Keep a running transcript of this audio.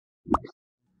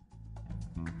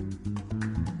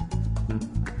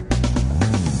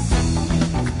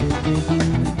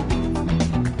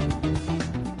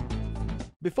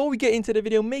Before we get into the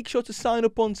video, make sure to sign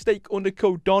up on Stake under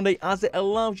code Donde, as it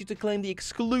allows you to claim the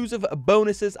exclusive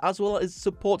bonuses as well as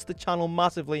supports the channel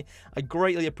massively. I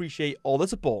greatly appreciate all the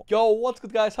support. Yo, what's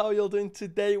good guys? How are y'all doing?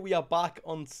 Today we are back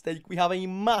on Stake. We have a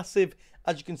massive,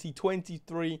 as you can see,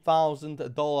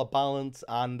 $23,000 balance,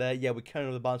 and yeah, we're carrying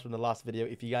over the balance from the last video.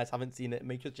 If you guys haven't seen it,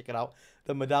 make sure to check it out.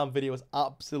 The Madame video was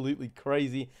absolutely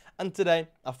crazy, and today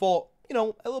I thought, you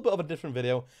know, a little bit of a different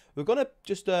video. We're gonna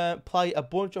just play a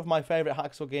bunch of my favorite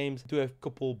HACKSAW games, do a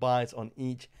couple buys on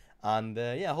each, and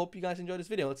yeah, I hope you guys enjoy this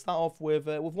video. Let's start off with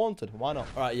Wanted. Why not?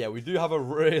 All right, yeah, we do have a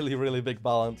really big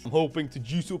balance. I'm hoping to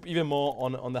juice up even more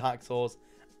on the HACKSAWs,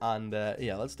 and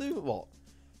yeah, let's do what,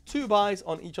 2 buys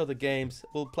on each of the games.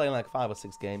 We'll play like 5 or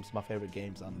 6 games, my favorite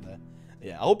games, and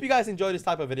yeah, I hope you guys enjoy this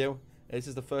type of video. This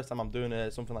is the first time I'm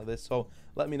doing something like this, so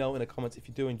let me know in the comments if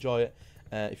you do enjoy it.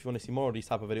 If you want to see more of these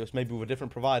type of videos, maybe with a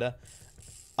different provider.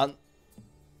 And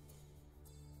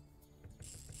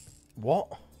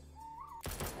what?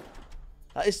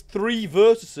 That is 3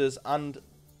 versuses and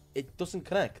it doesn't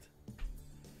connect.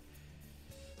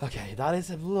 Okay, that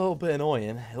is a little bit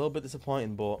annoying, a little bit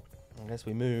disappointing, but I guess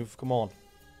we move. Come on.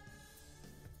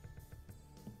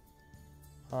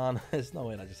 And there's no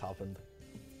way that just happened.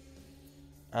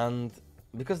 And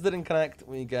because it didn't connect,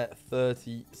 we get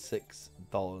 $36.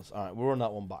 Alright, we'll run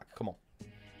that one back. Come on.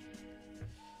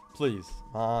 Please,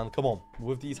 man, come on.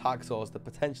 With these HACKSAWs, the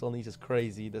potential on these is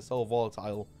crazy. They're so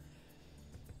volatile.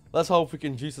 Let's hope we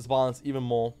can juice this balance even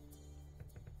more.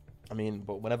 I mean,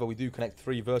 but whenever we do connect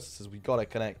 3 versuses, we gotta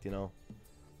connect, you know.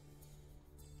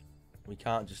 We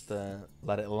can't just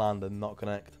let it land and not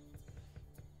connect.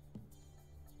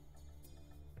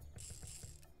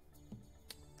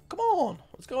 Come on!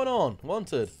 What's going on?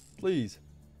 Wanted, please.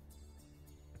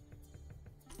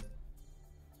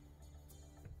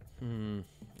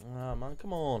 Ah, man,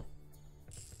 come on.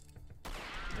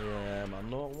 Yeah, man,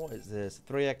 no, what is this?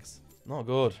 3x? Not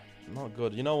good. Not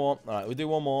good. You know what? Alright, we do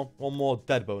one more. One more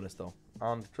dead bonus, though.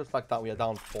 And just like that, we are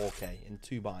down 4k in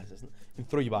 2 buys. In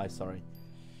 3 buys, sorry.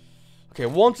 Okay,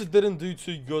 Wanted didn't do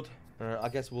too good. I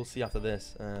guess we'll see after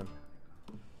this.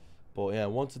 But yeah,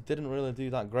 Wanted didn't really do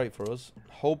that great for us.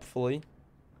 Hopefully,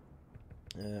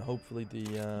 hopefully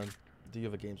the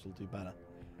other games will do better.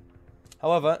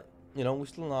 However, you know, we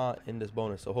still are in this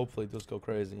bonus, so hopefully it does go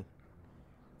crazy.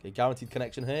 Okay, guaranteed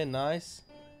connection here, nice.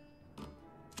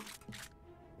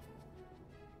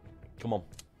 Come on.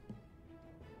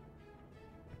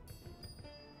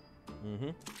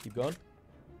 Keep going.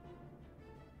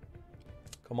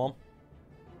 Come on.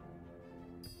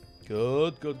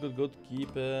 Good.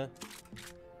 Keep the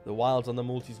wilds on the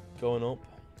multis going up.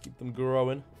 Keep them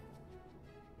growing.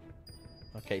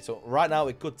 Okay, so right now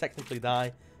it could technically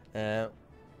die.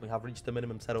 We have reached the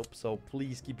minimum setup, so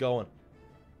please keep going.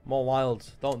 More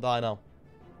wilds. Don't die now.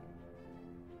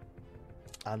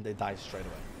 And it dies straight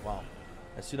away. Wow.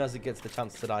 As soon as it gets the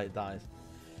chance to die, it dies.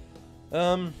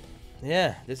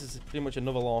 Yeah, this is pretty much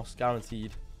another loss,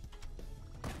 guaranteed.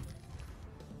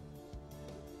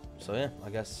 So yeah,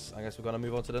 I guess we're gonna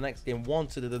move on to the next game.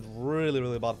 Wanted, it did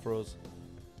really bad for us.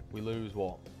 We lose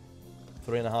what?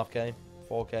 3.5k,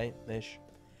 4k ish.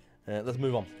 Let's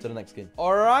move on to the next game.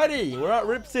 Alrighty, we're at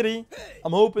Rip City.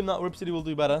 I'm hoping that Rip City will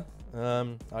do better.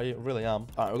 I really am.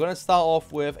 Alright, we're gonna start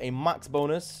off with a max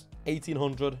bonus,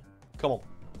 1800. Come on,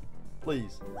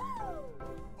 please.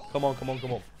 Come on.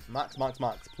 Max,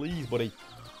 please, buddy.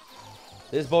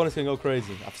 This bonus can go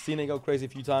crazy. I've seen it go crazy a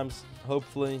few times.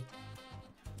 Hopefully.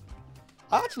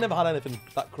 I actually never had anything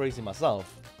that crazy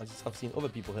myself. I just have seen other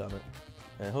people hit on it.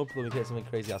 And hopefully we get something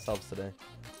crazy ourselves today.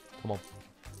 Come on.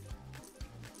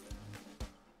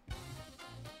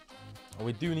 And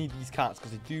we do need these cats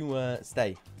because they do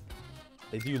stay.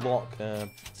 They do lock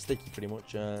sticky pretty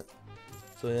much.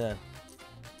 So yeah.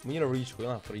 We need a reach. We're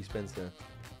going to have 3 spins here.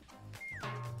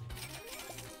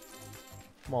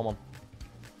 Come on, man.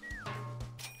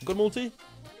 Good multi. It's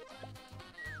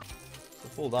a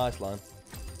full dice line.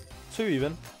 2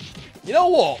 even. You know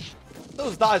what?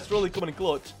 Those dice really come in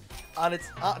clutch, and it's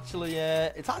actually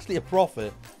a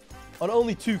profit on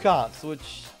only 2 cards,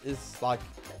 which is like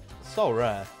so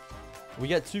rare. We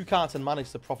get 2 cards and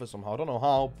manage to profit somehow. I don't know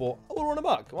how, but we'll run it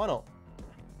back. Why not?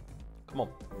 Come on,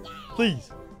 please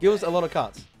give us a lot of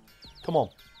cards. Come on,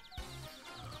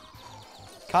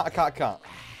 cat.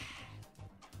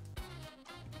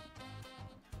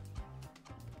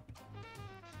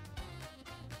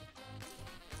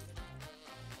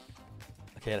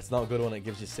 Okay, that's not a good one. It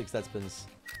gives you 6 dead spins.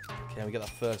 Okay, we get that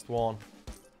first one.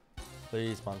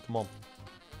 Please, man, come on.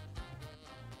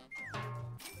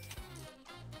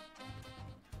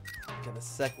 Get the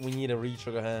second. We need a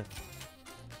re-trigger here.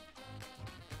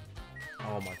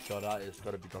 Oh my god, that has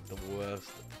got to be like the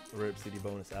worst Rip City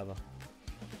bonus ever.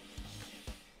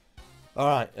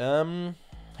 Alright,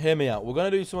 hear me out. We're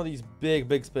going to do some of these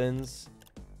big spins.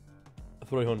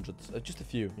 300s. Just a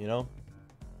few, you know?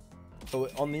 So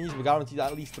on these, we're guaranteed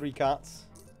at least 3 cats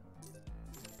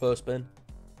per spin.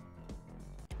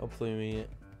 Hopefully we...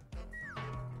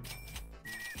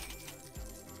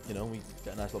 You know, we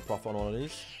get a nice little profit on one of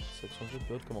these. 600,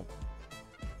 good, come on.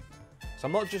 So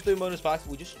I'm not just doing bonus packs,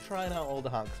 we're just trying out all the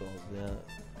hacksaws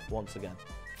once again.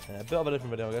 A bit of a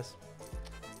different video, I guess.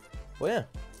 But yeah,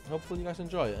 hopefully you guys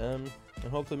enjoy it. And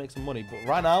hopefully make some money. But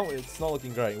right now, it's not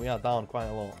looking great. We are down quite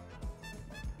a lot.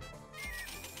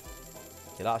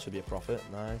 Okay, that should be a profit.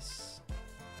 Nice.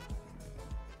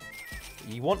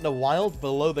 You want the wild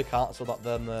below the cat so that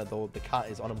then the cat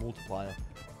is on a multiplier.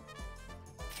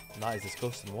 And that is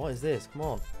disgusting. What is this? Come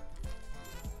on.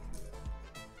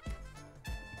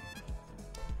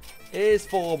 It is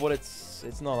 4, but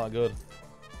it's not that good.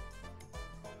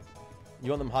 You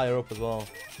want them higher up as well.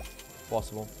 If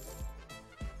possible.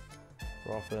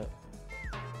 Profit.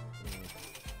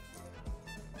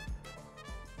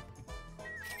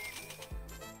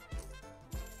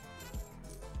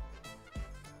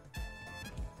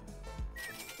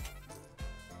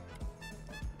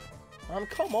 And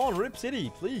come on, Rip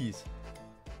City, please.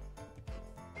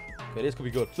 Okay, this could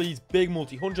be good. Please, big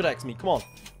multi. 100x me. Come on.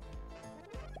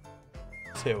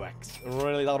 2x.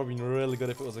 Really, that would have been really good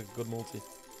if it was a good multi.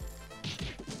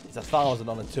 It's 1,000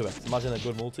 on a 2x. Imagine a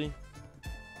good multi.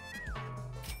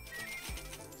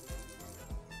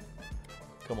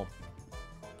 Come on.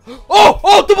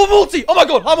 Oh, double multi. Oh my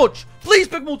god, how much? Please,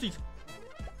 big multis.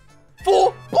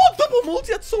 4. Oh, double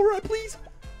multi. That's so rare, please.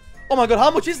 Oh my god,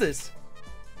 how much is this?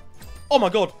 Oh my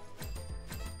god.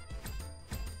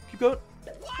 Keep going.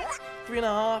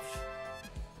 3.5.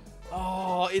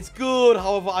 Oh, it's good.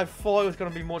 However, I thought it was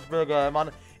going to be much bigger,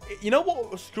 man. You know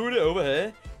what screwed it over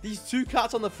here? These 2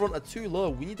 cats on the front are too low.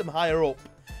 We need them higher up.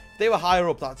 If they were higher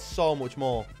up, that's so much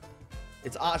more.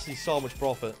 It's actually so much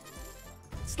profit.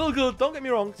 Still good. Don't get me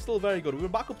wrong. Still very good. We were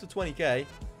back up to 20k.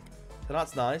 So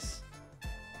that's nice.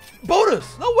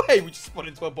 Bonus! No way! We just spun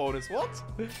into a bonus. What?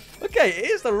 Okay, it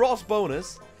is the Ross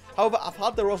bonus. However, I've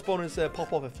had the Ross bonus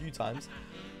pop off a few times.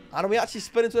 And we actually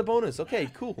spin into a bonus. Okay,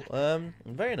 cool.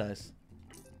 Very nice.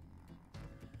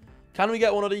 Can we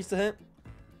get one of these to hit?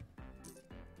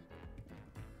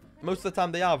 Most of the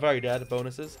time, they are very dead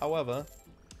bonuses. However,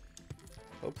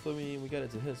 hopefully we get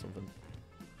it to hit something.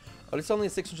 Oh, it's only a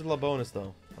 $600 bonus,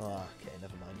 though. Oh, okay,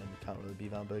 never mind. Then it can't really be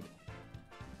that big.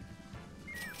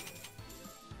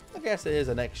 I guess it is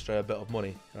an extra bit of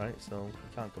money, right? So,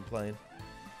 we can't complain.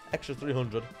 Extra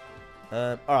 300.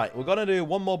 Alright, we're going to do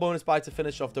one more bonus buy to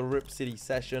finish off the Rip City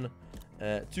session.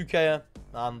 2k,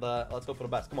 and let's go for the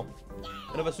best. Come on.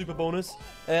 Another super bonus.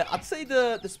 I'd say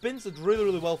the spins did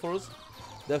really well for us.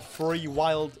 The free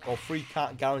wild or free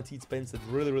cat guaranteed spins did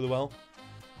really well.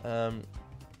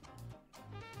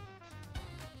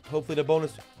 Hopefully the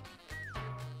bonus...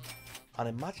 And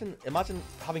imagine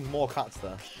having more cats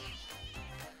there.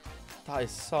 That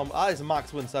is a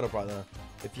max win setup right there.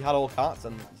 If you had all cats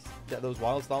and get those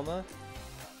wilds down there.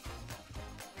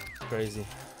 Crazy.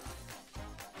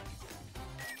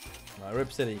 Alright,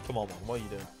 Rip City, come on, man. What are you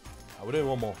doing? Right, we're doing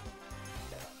one more.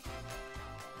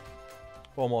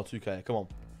 One more 2k, come on.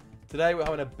 Today we're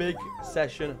having a big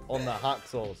session on the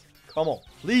hacksaws. Come on,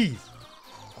 please.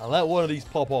 And let one of these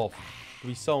pop off. It'll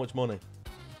be so much money.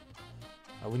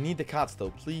 Right, we need the cats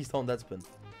though. Please don't dead spin.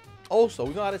 Also,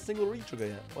 we've not had a single re-trigger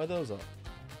yet. Where those are?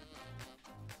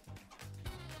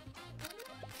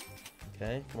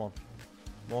 Okay, come on.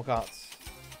 More cats.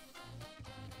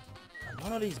 And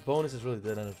none of these bonuses really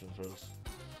did anything for us.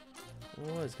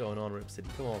 What is going on, Rip City?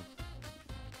 Come on.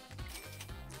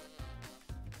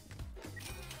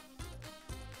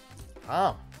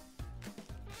 Ah.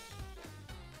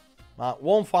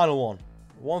 One final one.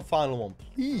 One final one.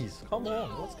 Please, come on.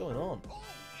 What's going on?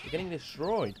 We're getting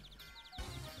destroyed.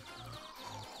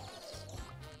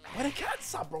 Where the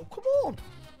cats at, bro? Come on.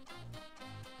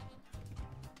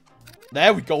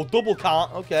 There we go. Double cat.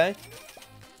 Okay.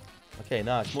 Okay,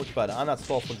 nice. Much better. And that's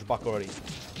 1,200 back already.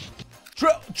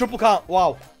 Triple cat.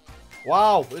 Wow.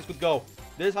 Wow. This could go.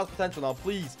 This has potential now.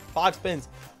 Please. 5 spins.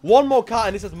 One more cat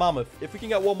and this is mammoth. If we can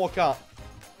get one more cat.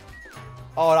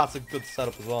 Oh, that's a good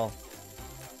setup as well.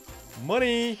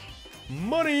 Money.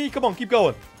 Money. Come on. Keep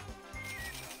going.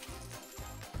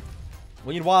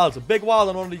 We need wilds. A big wild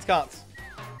on one of these cats.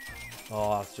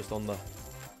 Oh, that's just under.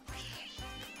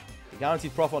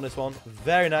 Guaranteed profit on this one.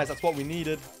 Very nice. That's what we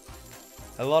needed.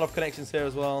 A lot of connections here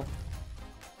as well.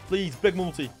 Please, big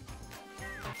multi.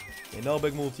 Okay, no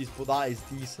big multis, but that is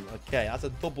decent. Okay, that's a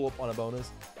double up on a bonus.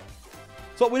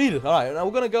 That's what we needed. All right, now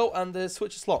we're going to go and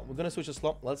switch a slot. We're going to switch a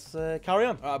slot. Let's carry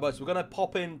on. All right, boys, we're going to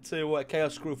pop into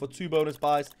Chaos Screw for 2 bonus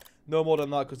buys. No more than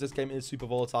that because this game is super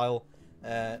volatile.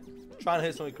 Trying to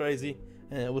hit something crazy.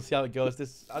 We'll see how it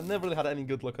goes. I've never really had any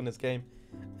good luck on this game.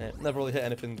 Never really hit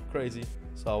anything crazy.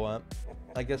 So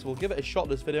I guess we'll give it a shot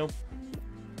this video.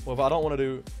 Well, but I don't want to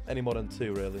do any more than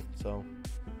 2 really. So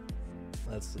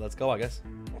let's go, I guess.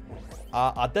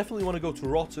 I definitely want to go to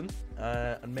Rotten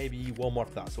and maybe one more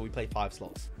after that. So we play 5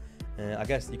 slots. I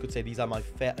guess you could say these are my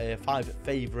 5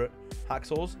 favorite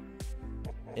hacksaws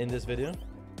in this video.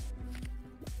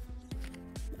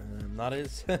 That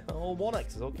is all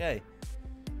 1x's. Okay.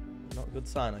 Not a good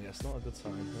sign, I guess. Not a good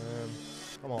sign.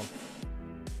 Come on.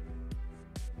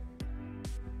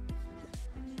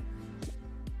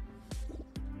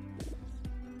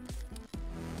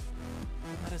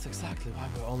 That is exactly why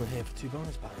we're only here for 2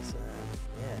 bonus buys.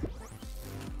 Yeah.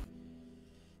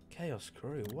 Chaos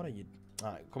Crew, what are you...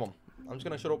 Alright, come on. I'm just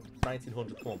going to shut up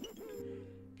 1900. Come on.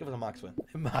 Give us a max win.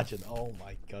 Imagine. Oh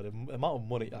my god. The amount of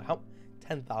money. How...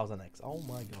 10,000x. Oh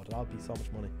my god. That would be so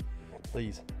much money.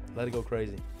 Please. Let it go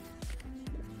crazy.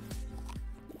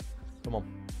 Come on.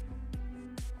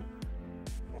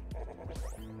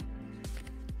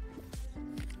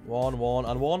 One,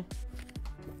 and 1.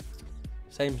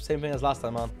 Same thing as last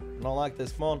time, man. I don't like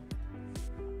this. Come on.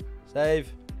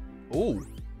 Save. Ooh.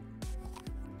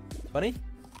 20.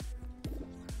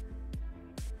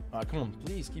 Alright, come on.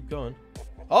 Please keep going.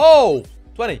 Oh!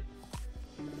 20.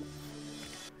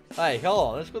 Hey, hold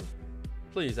on. That's good.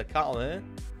 Please, a cat on here.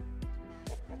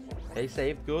 Okay,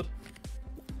 saved. Good.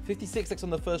 56x on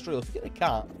the first reel. If you get a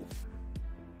cat,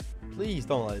 please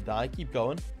don't let it die. Keep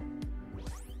going.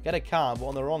 Get a cat, but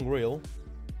on the wrong reel.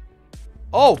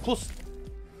 Oh, plus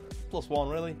 1,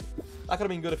 really? That could have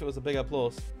been good if it was a bigger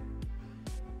plus.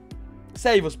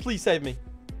 Save us. Please save me.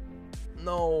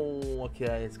 No.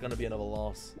 Okay, it's going to be another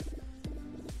loss.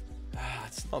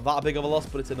 It's not that big of a loss,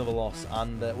 but it's another loss.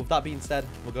 And with that being said,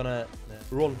 we're going to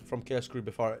run from Chaos Screw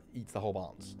before it eats the whole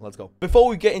balance. Let's go. Before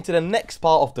we get into the next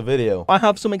part of the video, I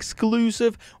have some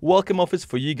exclusive welcome offers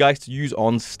for you guys to use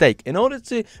on Stake. In order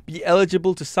to be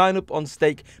eligible to sign up on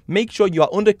Stake, make sure you are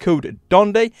under code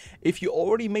Donde. If you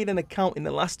already made an account in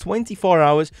the last 24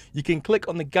 hours, you can click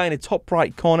on the guy in the top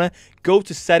right corner, go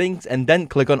to settings, and then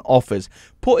click on offers.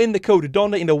 Put in the code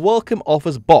Donde in the welcome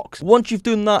offers box. Once you've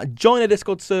done that, join a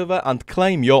Discord server and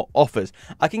claim your offers.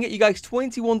 I can get you guys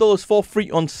 $21 for free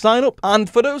on sign up. And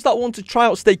for those that want to try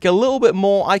out Stake a little bit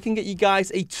more, I can get you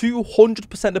guys a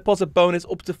 200% deposit bonus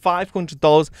up to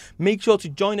 $500. Make sure to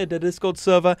join the Discord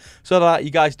server so that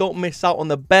you guys don't miss out on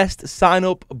the best sign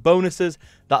up bonuses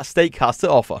that Stake has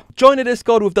to offer. Join the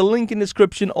Discord with the link in the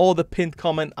description or the pinned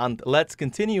comment, and let's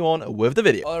continue on with the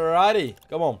video. Alrighty,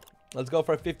 come on. Let's go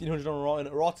for a 1500 on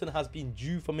Rotten. Rotten has been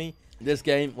due for me. This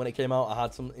game, when it came out, I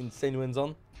had some insane wins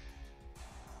on.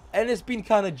 And it's been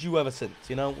kind of due ever since,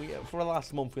 you know. For the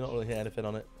last month, we not really hit anything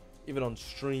on it. Even on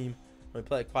stream. We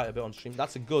played quite a bit on stream.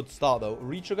 That's a good start, though.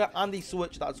 Retrigger and the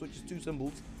switch. That switches 2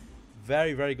 symbols.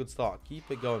 Very, very good start.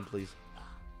 Keep it going, please.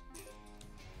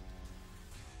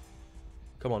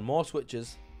 Come on, more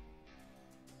switches.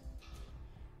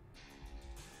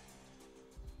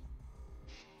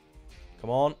 Come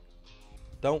on.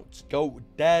 Don't go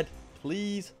dead,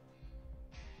 please.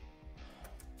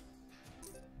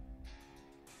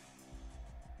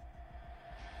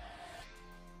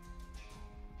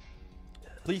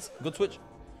 Please, good switch.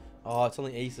 Oh, it's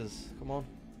only aces. Come on.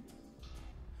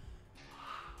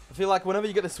 I feel like whenever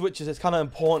you get the switches, it's kind of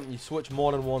important you switch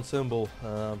more than 1 symbol.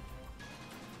 And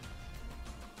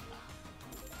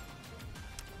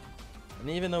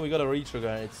even though we got a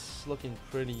retrigger, it's looking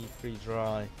pretty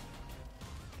dry.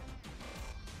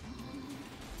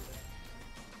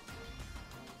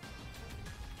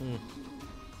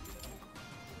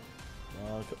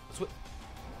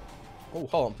 Oh,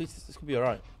 hold on, please. This could be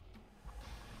alright.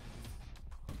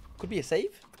 Could be a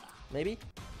save, maybe.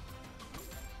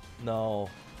 No,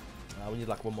 we need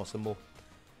like 1 more symbol.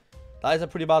 That is a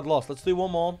pretty bad loss. Let's do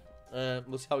 1 more.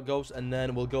 We'll see how it goes, and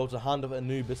then we'll go to Hand of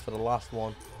Anubis for the last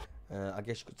one. I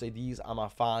guess you could say these are my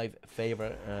 5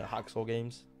 favorite hacksaw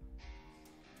games.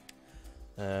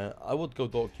 I would go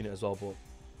Dark Unit as well, but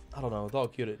I don't know.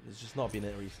 Dark Unit has just not been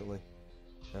it recently.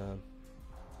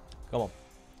 Come on.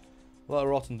 Let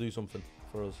Rotten do something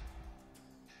for us.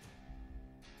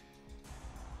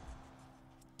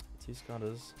 2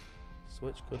 scatters.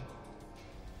 Switch, good.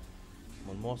 Come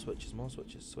on, more switches, more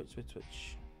switches. Switch, switch,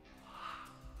 switch.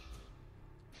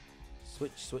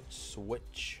 Switch, switch,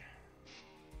 switch.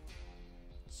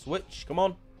 Switch, come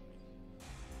on.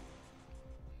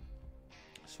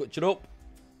 Switch it up.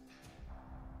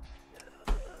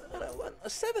 A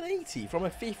 780 from a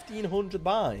 1500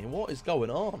 buy. What is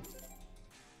going on?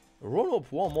 Run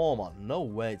up one more, man. No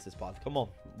way it's this bad. Come on.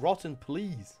 Rotten,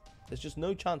 please. There's just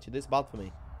no chance you're this bad for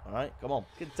me. Alright, come on.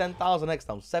 Get 10,000 next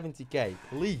time. 70k.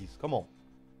 Please. Come on.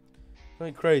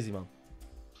 Going crazy, man.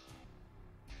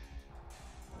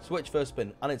 Switch first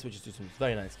spin. And it switches to something.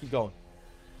 Very nice. Keep going.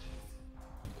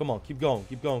 Come on. Keep going.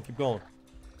 Keep going. Keep going.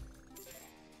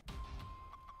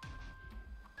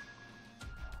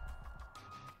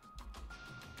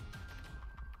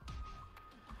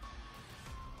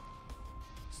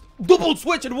 Double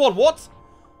switch in one. What?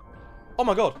 Oh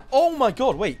my god. Oh my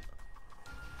god. Wait.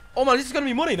 Oh my, this is going to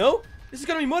be money, no? This is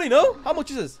going to be money, no? How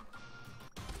much is this?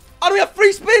 And we have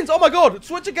 3 spins. Oh my god.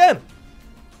 Switch again.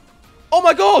 Oh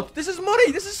my god. This is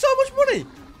money. This is so much money.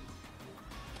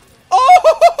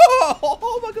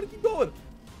 Oh my god. Keep going.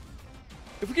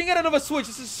 If we can get another switch,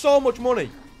 this is so much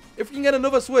money. If we can get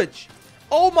another switch.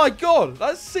 Oh my god.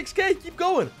 That's 6k. Keep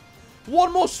going.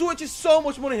 One more switch is so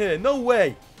much money here. No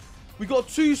way. We got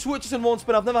 2 switches in one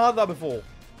spin. I've never had that before.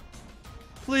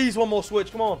 Please, one more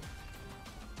switch. Come on.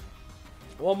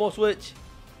 One more switch.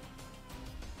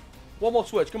 One more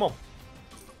switch. Come on.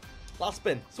 Last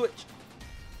spin. Switch.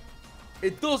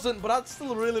 It doesn't, but that's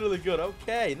still really, really good.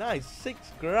 Okay, nice.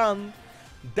 6 grand.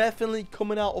 Definitely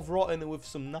coming out of Rotten with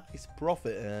some nice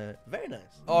profit. Very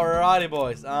nice. Alrighty,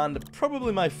 boys. And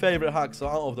probably my favorite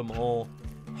hacksaw out of them all.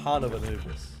 Hand of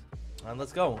Anubis. And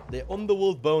let's go. The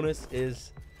Underworld bonus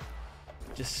is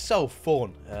just so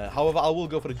fun. However, I will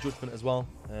go for the judgment as well.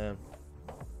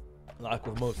 Like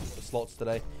with most of the slots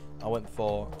today, I went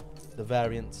for the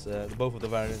variants, both of the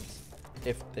variants,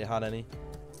 if they had any.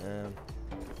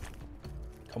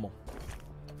 Come on.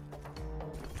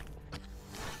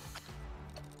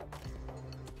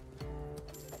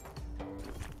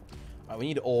 Alright, we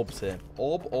need orbs here.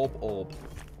 Orb, orb, orb.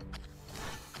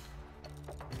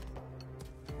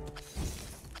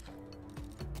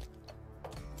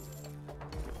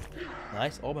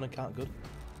 Nice. Orb and a cat. Good.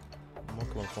 More,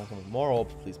 come on, come on, come on. More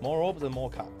orbs, please. More orbs and more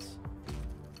cats.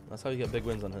 That's how you get big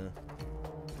wins on here.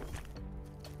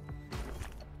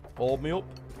 Orb me up.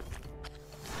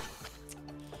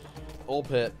 Orb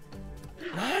hit.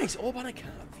 Nice. Orb and a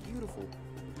cat. Beautiful.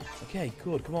 Okay,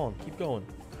 good. Come on. Keep going.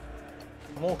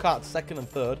 More cats, second and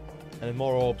third. And then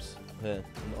more orbs here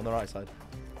on the right side.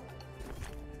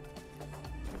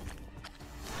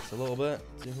 Just a little bit.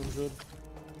 200.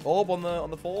 Orb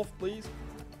on the fourth, please.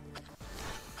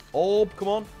 Orb, come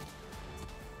on.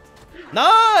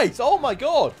 Nice! Oh my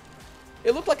god!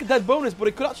 It looked like a dead bonus, but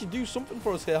it could actually do something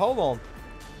for us here. Hold on.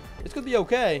 This could be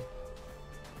okay.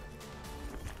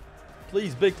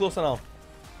 Please, big cluster now.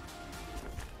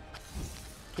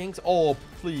 King's orb,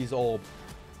 please, orb.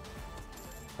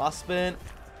 Last spin.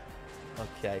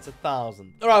 Okay, it's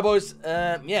 1,000. Alright, boys.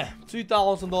 Yeah,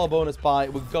 $2,000 bonus buy.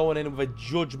 We're going in with a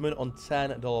judgment on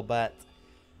 $10 bet.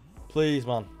 Please,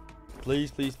 man.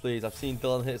 Please, please, please. I've seen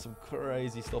Dylan hit some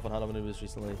crazy stuff on Hand of Anubis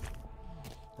recently.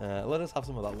 Let us have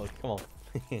some of that luck. Come on.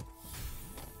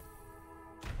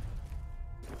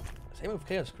 Same with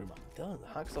Chaos Crew, man. Dylan, the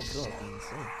HACKSAW Dylan has been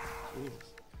insane.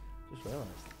 Jesus. Just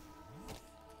realized.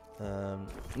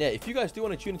 Yeah, if you guys do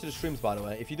want to tune into the streams, by the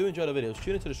way, if you do enjoy the videos,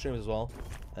 tune into the streams as well.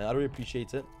 I really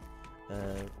appreciate it.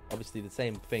 Obviously, the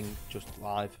same thing, just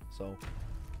live. So,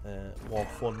 more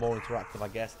fun, more interactive, I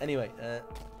guess. Anyway,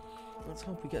 let's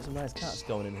hope we get some nice cats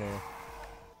going in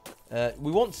here.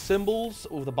 We want symbols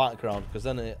with the background, because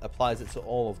then it applies it to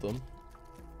all of them.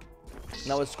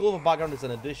 Now, a skull of a background is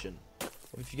an addition.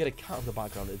 But if you get a cat with the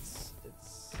background, it's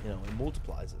you know, it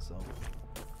multiplies it. So,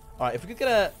 all right, if we could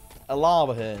get a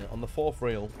lava here on the 4th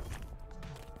reel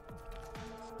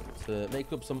to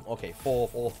make up some, okay,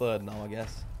 4th or 3rd now, I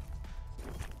guess.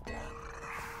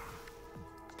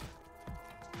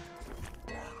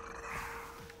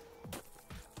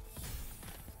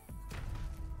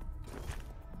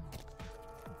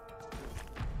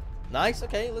 Nice,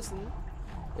 okay, listen.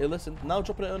 Hey, listen. Now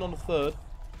dropping it in on the 3rd.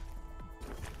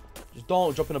 Just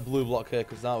don't drop in a blue block here,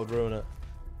 because that would ruin it.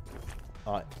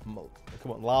 Alright,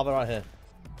 come on, lava right here.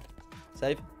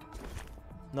 Save.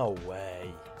 No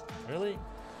way. Really?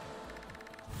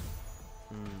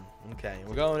 Okay,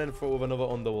 we're going in with another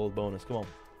Underworld bonus. Come on.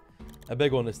 A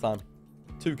big one this time.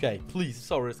 2k, please.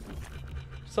 So risky.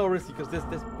 So risky, because this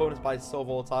bonus buy is so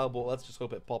volatile, but let's just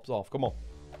hope it pops off. Come on.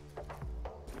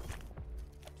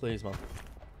 Please, man.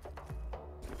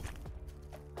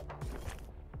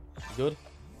 Good.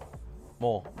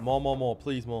 More. More.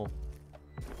 Please, more.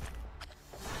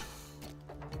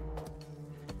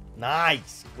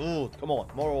 Nice. Good. Come on.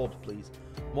 More orbs, please.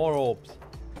 More orbs.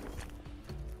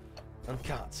 And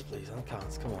cats, please. And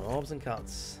cats. Come on. Orbs and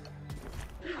cats.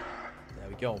 There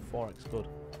we go. 4x. Good.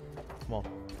 Come on.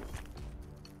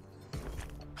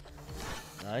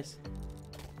 Nice.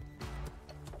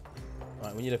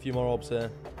 Right, we need a few more orbs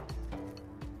here.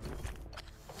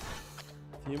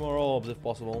 A few more orbs if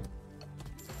possible.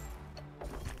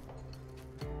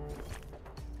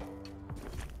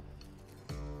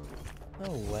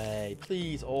 No way.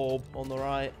 Please, orb on the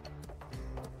right.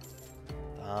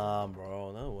 Damn,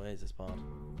 bro. No way is this bad.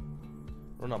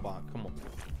 Run that back. Come on.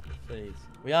 Please.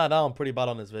 We are down pretty bad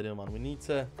on this video, man. We need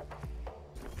to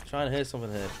try and hit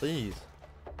something here. Please.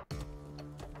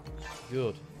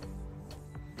 Good.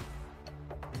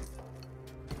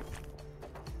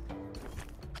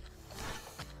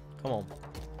 Come on.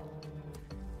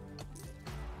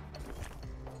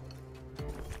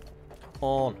 Come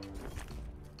on.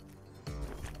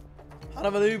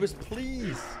 Have an anubis,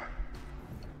 please.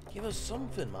 Give us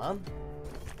something, man.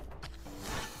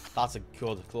 That's a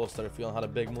good cluster if you had a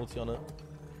big multi on it.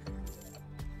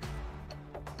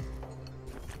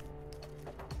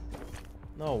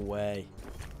 No way.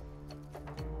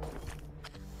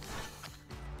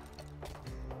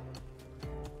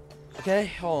 Okay,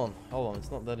 hold on,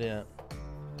 it's not dead yet.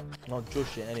 Not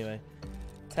just yet, anyway.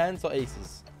 10s or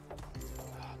aces?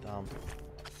 Oh, damn.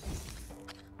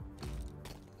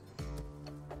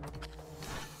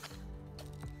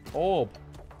 Orb.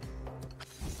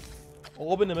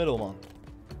 Orb in the middle, man.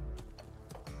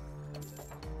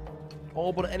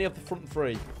 Orb on any of the front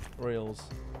three reels.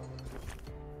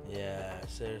 Yeah,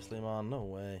 seriously, man, no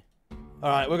way.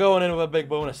 Alright, we're going in with a big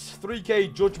bonus.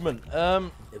 3k judgment.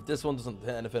 If this one doesn't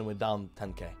hit anything, we're down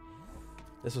 10k.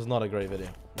 This was not a great video.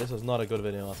 This was not a good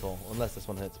video at all. Unless this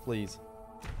one hits, please.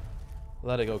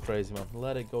 Let it go crazy, man.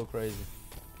 Let it go crazy.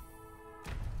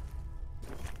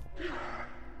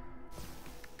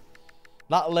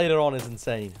 That later on is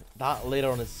insane. That later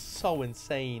on is so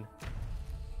insane.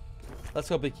 Let's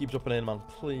hope they keep dropping in, man.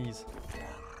 Please.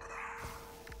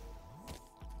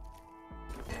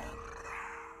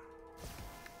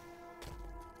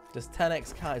 This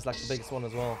 10x cat is like the biggest one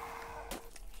as well.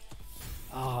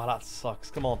 Ah, oh, that sucks.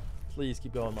 Come on. Please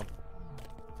keep going, man.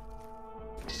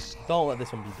 Don't let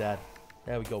this one be dead.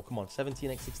 There we go. Come on.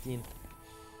 17x16.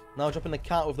 Now dropping the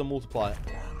cat with the multiplier.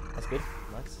 That's good.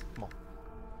 Nice. Come on.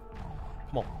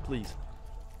 Come on. Please.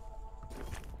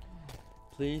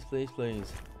 Please, please,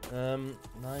 please.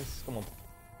 Nice. Come on.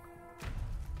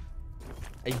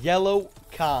 A yellow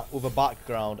cat with a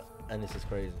background. And this is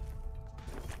crazy.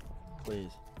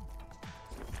 Please.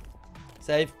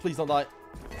 Save. Please don't die.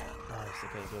 Nice.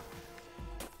 Okay, good.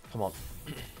 Come on.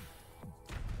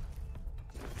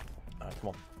 Alright, come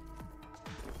on.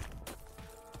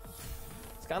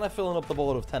 It's kind of filling up the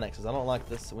board with 10x's. I don't like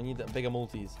this. We need bigger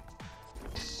multis.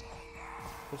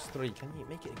 +3. Can you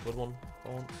make it a good one?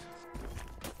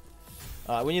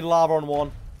 Alright, we need lava on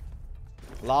 1.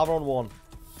 Lava on 1.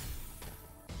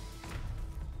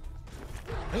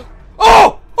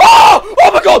 Oh! Oh!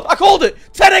 Oh my god! I called it!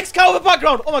 10x cow in the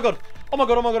background! Oh my god! Oh my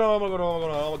god, oh my god, oh my god, oh my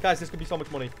god, oh my god. Guys, this could be so much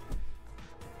money.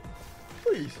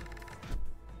 Please.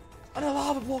 And a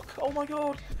lava block. Oh my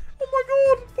god. Oh my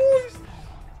god, boys.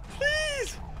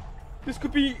 Please. This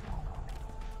could be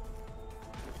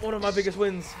one of my biggest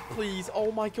wins. Please.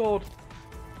 Oh my god.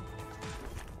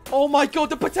 Oh my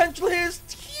god, the potential here is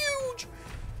huge.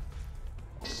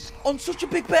 On such a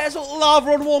big bet as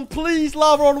lava on 1. Please,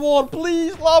 lava on 1.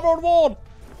 Please, lava on 1.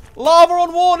 Lava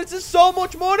on 1. This is so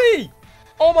much money.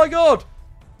 Oh my god.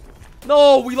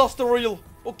 No, we lost the reel.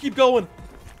 Oh, keep going.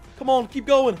 Come on, keep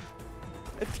going.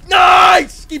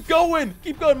 Nice! Keep going.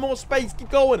 Keep going. More space. Keep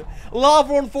going.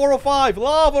 Lava on 405.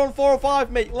 Lava on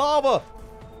 405, mate. Lava.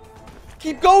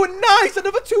 Keep going. Nice.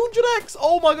 Another 200x.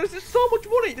 Oh my god, this is so much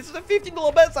money. This is a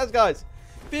 $15 bet size, guys.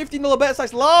 $15 bet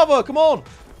size. Lava. Come on.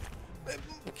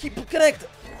 Keep connect.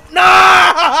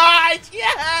 Nice!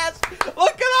 Yes!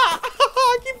 Look at that!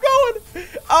 Keep going!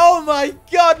 Oh my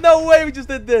god, no way we just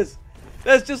did this.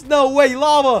 There's just no way.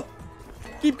 Lava!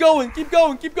 Keep going, keep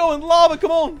going, keep going. Lava,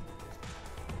 come on!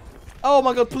 Oh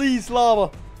my god, please, lava.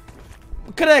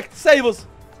 Connect, save us.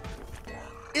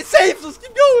 It saves us!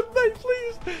 Keep going, mate,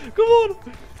 please! Come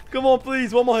on! Come on,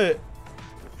 please, one more hit.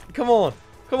 Come on,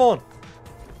 come on.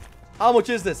 How much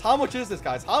is this? How much is this,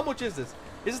 guys? How much is this?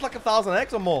 Is this like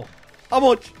 1000x or more? How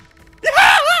much?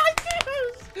 Yes!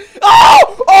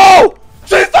 Oh! Oh!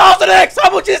 2000x!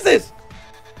 How much is this?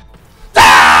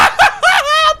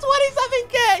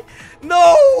 27k!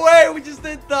 No way we just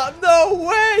did that. No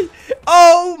way!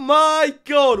 Oh my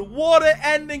god! What an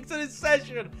ending to this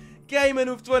session. Came in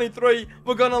with 23.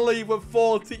 We're gonna leave with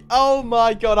 40. Oh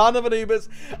my god, I never knew this.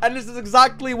 And this is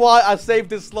exactly why I saved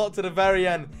this slot to the very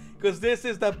end. because this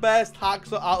is the best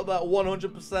hacksaw out there,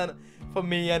 100% for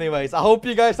me anyways. I hope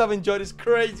you guys have enjoyed this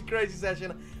crazy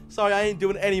session. Sorry I ain't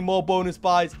doing any more bonus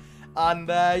buys. And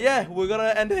yeah, we're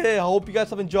gonna end it here. I hope you guys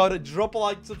have enjoyed it. Drop a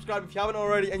like, subscribe if you haven't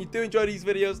already, and you do enjoy these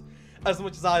videos as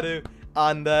much as I do.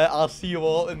 And I'll see you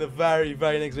all in the very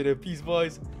next video. Peace,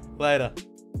 boys. Later.